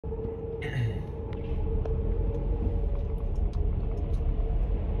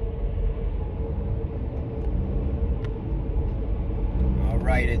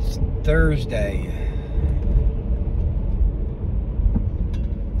Alright, it's Thursday.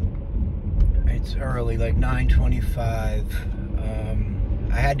 It's early, like 9:25.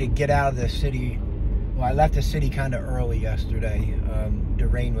 I had to get out of the city. Well, I left the city kind of early yesterday. The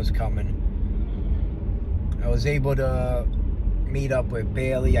rain was coming. I was able to meet up with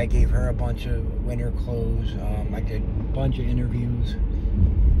Bailey. I gave her a bunch of winter clothes. I did a bunch of interviews.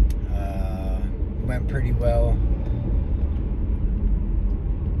 Went pretty well.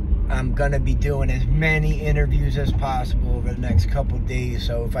 I'm gonna be doing as many interviews as possible over the next couple days,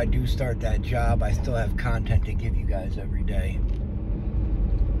 so if I do start that job, I still have content to give you guys every day,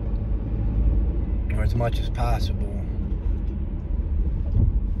 or as much as possible.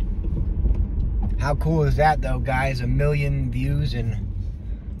 How cool is that though, guys? 1 million views in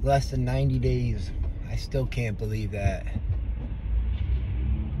less than 90 days. I still can't believe that.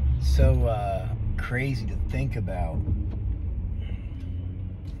 So crazy to think about.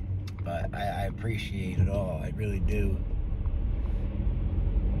 But I appreciate it all. I really do.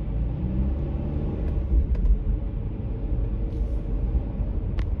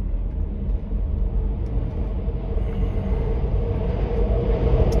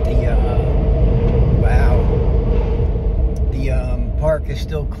 Wow. The park is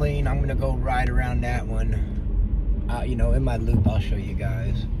still clean. I'm gonna go ride around that one. You know, in my loop, I'll show you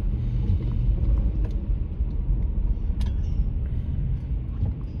guys.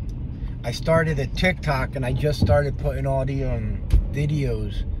 I started a TikTok and I just started putting all the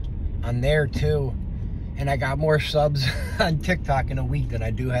videos on there too, and I got more subs on TikTok in a week than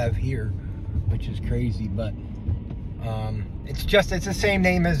I do have here, which is crazy. But it's the same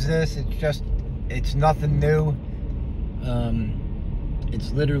name as this. It's nothing new.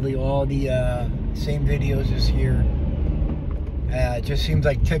 It's literally all the same videos as here. It just seems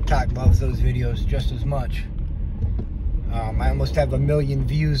like TikTok loves those videos just as much. I almost have 1 million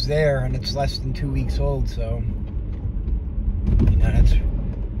views there, and it's less than 2 weeks old, so you know, it's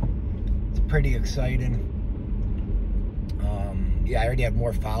pretty exciting. Yeah, I already have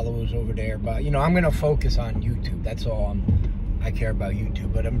more followers over there, but you know, I'm gonna focus on YouTube. That's all I care about,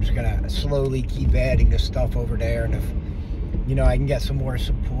 YouTube. But I'm just gonna slowly keep adding this stuff over there, and if you know I can get some more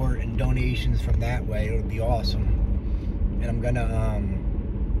support and donations from that way, it would be awesome. And I'm gonna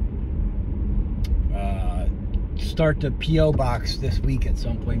start the P.O. box this week at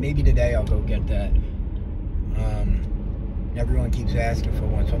some point. Maybe today I'll go get that. Everyone keeps asking for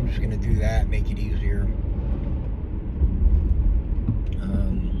one, so I'm just going to do that, make it easier.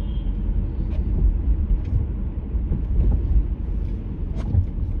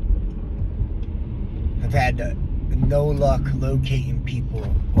 I've had no luck locating people.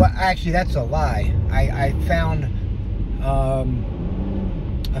 Well, actually, that's a lie. I found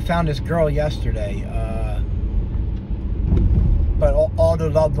this girl yesterday. But all the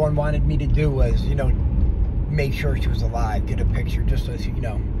loved one wanted me to do was, you know, make sure she was alive, get a picture, just so, you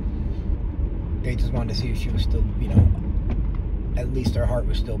know, they just wanted to see if she was still, you know, at least her heart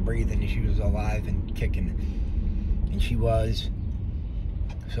was still breathing and she was alive and kicking. And she was.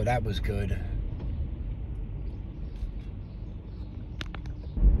 So that was good.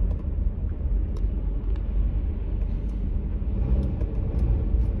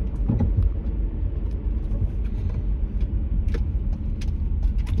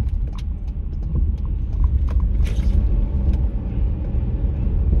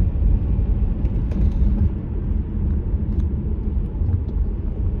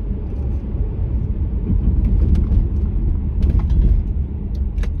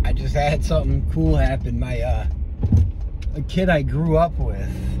 I had something cool happen. My a kid I grew up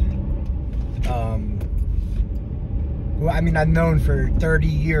with, who I mean I've known for 30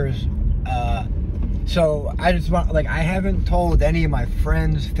 years, so I just want, like, I haven't told any of my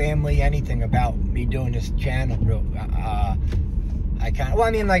friends, family, anything about me doing this channel. I kind of, well,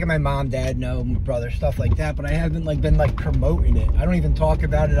 I mean, like, my mom, dad know, my brother, stuff like that, but I haven't like been like promoting it. I don't even talk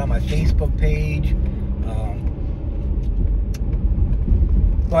about it on my Facebook page.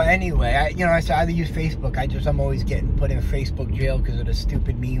 But anyway, you know, I either use Facebook. I'm always getting put in Facebook jail because of the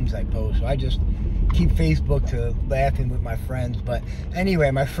stupid memes I post. So I just keep Facebook to laughing with my friends. But anyway,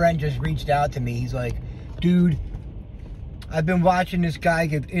 my friend just reached out to me. He's like, dude, I've been watching this guy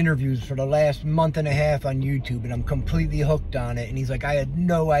give interviews for the last month and a half on YouTube, and I'm completely hooked on it. And he's like, I had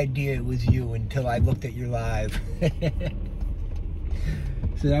no idea it was you until I looked at your live.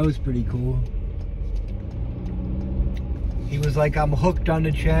 So that was pretty cool. He was like, I'm hooked on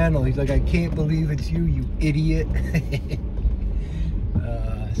the channel. He's like, I can't believe it's you, you idiot.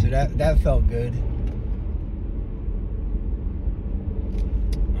 So that felt good.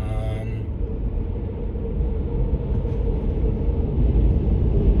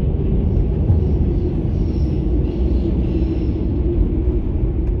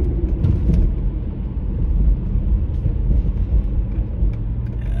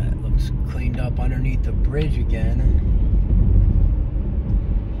 bridge again.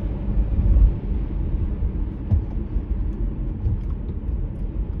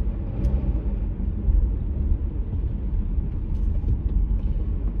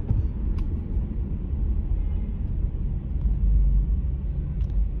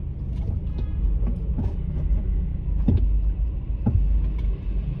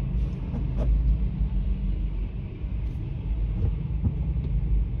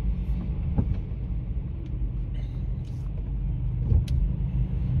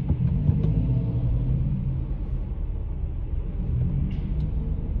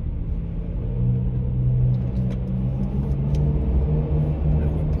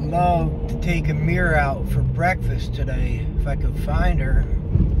 Love to take Amira out for breakfast today if I could find her.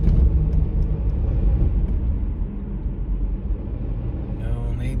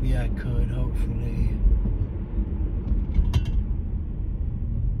 No, maybe I could, hopefully.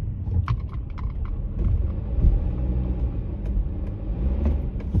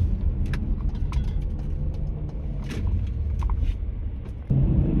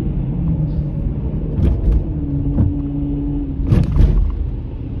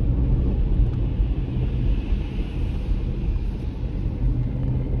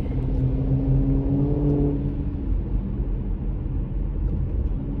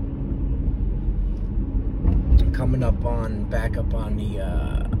 Coming up on, back up on the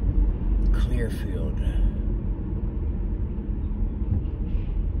Clearfield.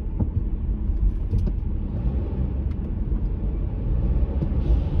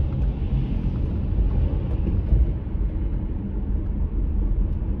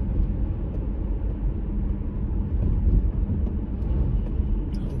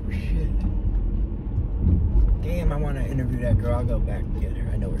 Oh shit. Damn, I want to interview that girl. I'll go back and get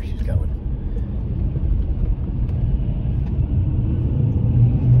her. I know where she's going.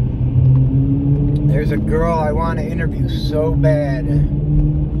 There's a girl I want to interview so bad,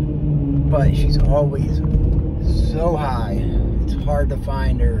 but she's always so high. It's hard to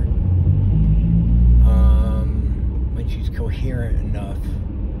find her when she's coherent enough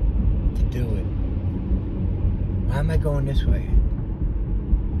to do it. Why am I going this way?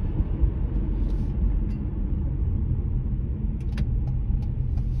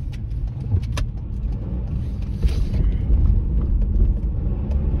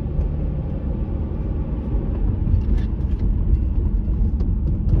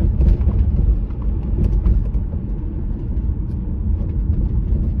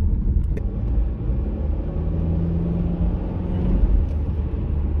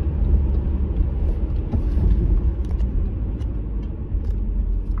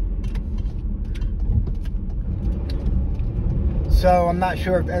 So I'm not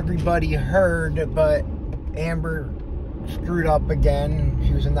sure if everybody heard, but Amber screwed up again.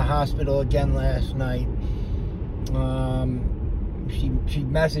 She was in the hospital again last night. She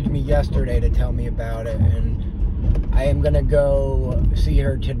messaged me yesterday to tell me about it, and I am gonna go see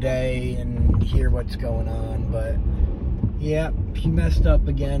her today and hear what's going on. But yeah, she messed up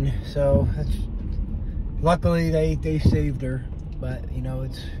again. So that's, luckily they saved her, but you know,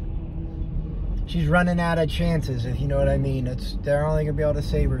 she's running out of chances, if you know what I mean. They're only gonna be able to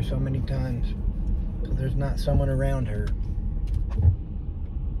save her so many times. So there's not someone around her.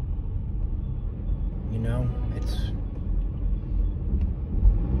 You know, it's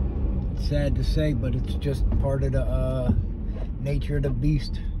sad to say, but it's just part of the nature of the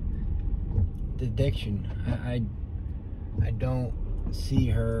beast, the addiction. I don't see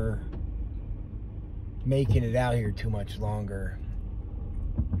her making it out here too much longer.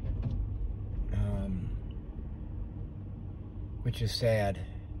 Which is sad.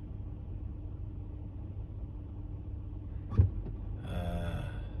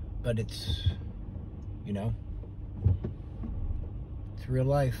 But it's, you know, it's real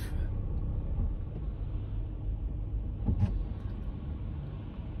life.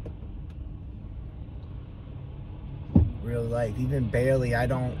 Real life. Even Bailey,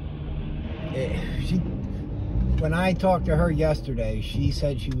 when I talked to her yesterday, she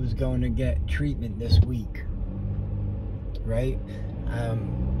said she was going to get treatment this week. Right?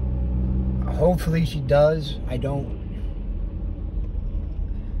 Hopefully she does. I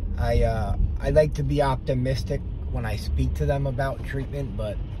like to be optimistic when I speak to them about treatment,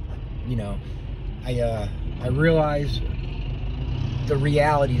 but you know, I realize the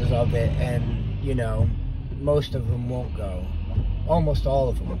realities of it, and you know, most of them won't go. Almost all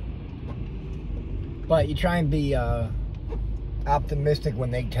of them. But you try and be optimistic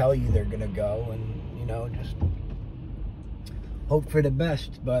when they tell you they're gonna go, and you know, just hope for the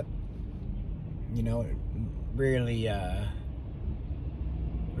best. But you know, it rarely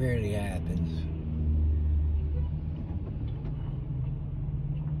happens.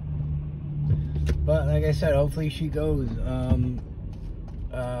 But like I said, hopefully she goes.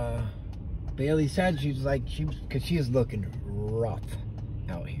 Bailey said because she is looking rough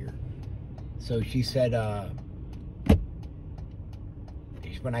out here. So she said,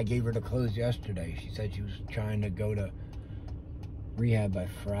 when I gave her the clothes yesterday, she said she was trying to go to rehab by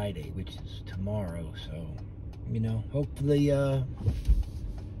Friday, which is tomorrow. So, hopefully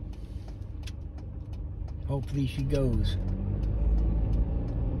she goes.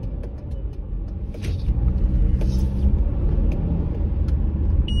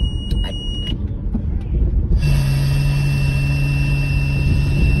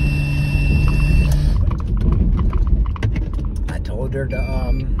 I told her to,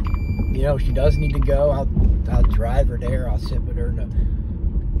 she does need to go. I'll drive her there. I'll sit with her in the,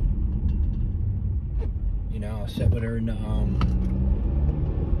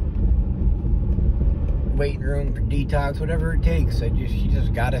 waiting room for detox, whatever it takes. She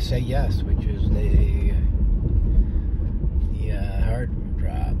just gotta say yes, which is the hard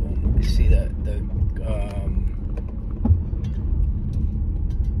problem. You see the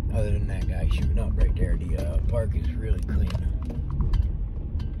other than that guy shooting up right there, the park is really clean.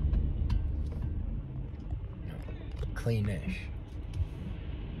 Cleanish.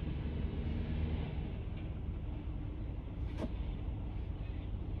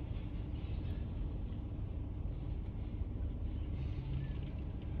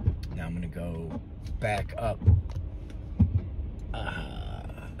 Now I'm gonna go back up,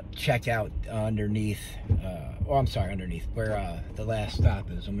 check out underneath, underneath where the last stop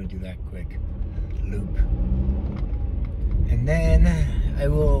is. I'm gonna do that quick loop, and then I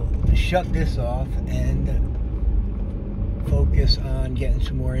will shut this off and focus on getting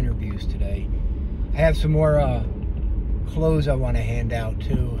some more interviews today. I have some more clothes I want to hand out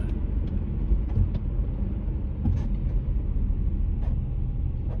too.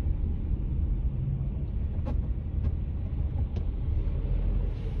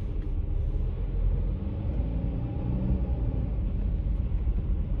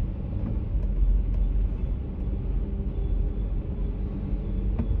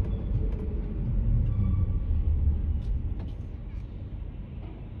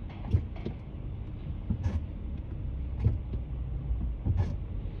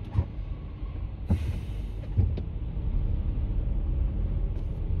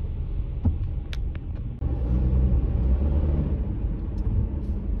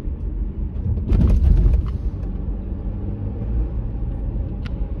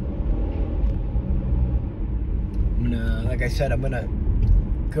 Like I said, I'm gonna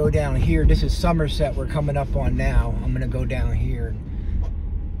go down here. This is Somerset we're coming up on now. I'm gonna go down here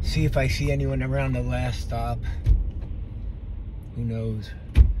and see if I see anyone around the last stop. Who knows?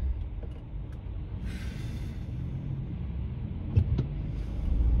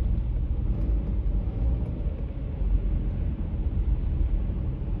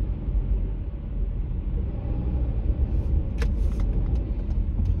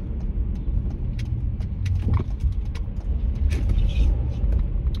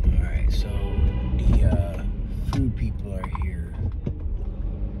 People are here.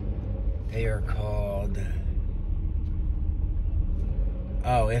 They are called,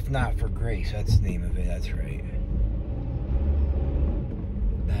 If Not for Grace. That's the name of it. That's right.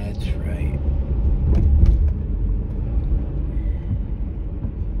 That's right.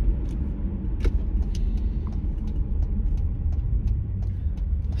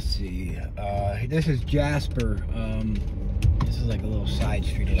 Let's see. This is Jasper. This is like a little side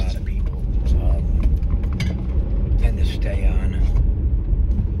street. A lot of people tend to stay on.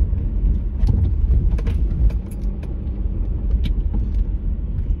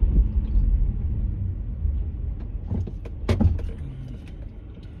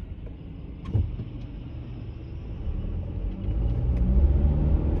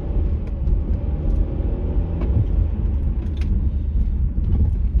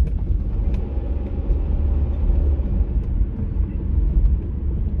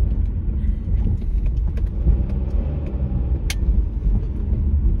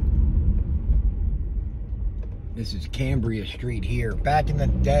 This is Cambria Street here. Back in the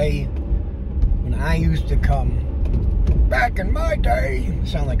day, when I used to come, back in my day, I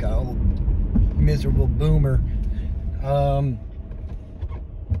sound like a old miserable boomer.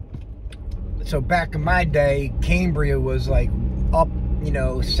 So back in my day, Cambria was like up,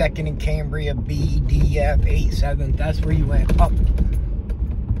 2nd and Cambria, B, D, F, 8, 7th. That's where you went up,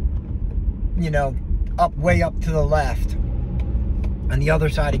 up way up to the left. On the other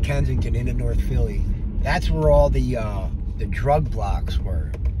side of Kensington into North Philly. That's where all the drug blocks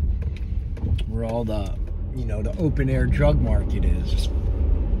were. Where all the, the open air drug market is.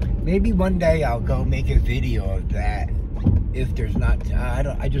 Maybe one day I'll go make a video of that. If there's not, I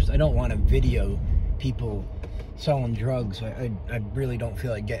don't want to video people selling drugs. I really don't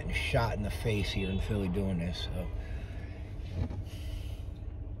feel like getting shot in the face here in Philly doing this. So.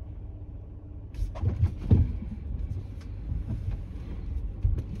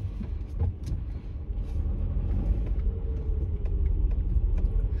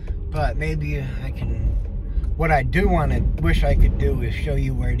 But maybe I can. What I do want to, wish I could do is show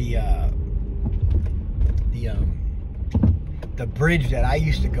you where the bridge that I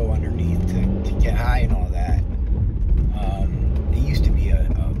used to go underneath to get high and all that. It used to be a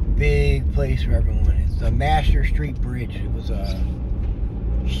big place for everyone. It's the Master Street Bridge. It was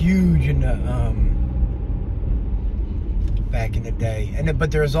huge in the back in the day.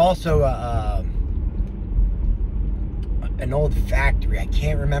 But there's also an old factory. I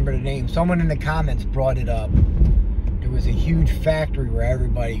can't remember the name. Someone in the comments brought it up. There was a huge factory where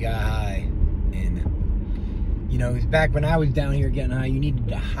everybody got high. And, you know, it was back when I was down here getting high, you needed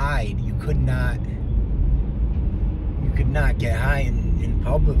to hide. You could not get high in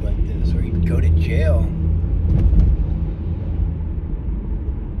public like this, or you'd go to jail.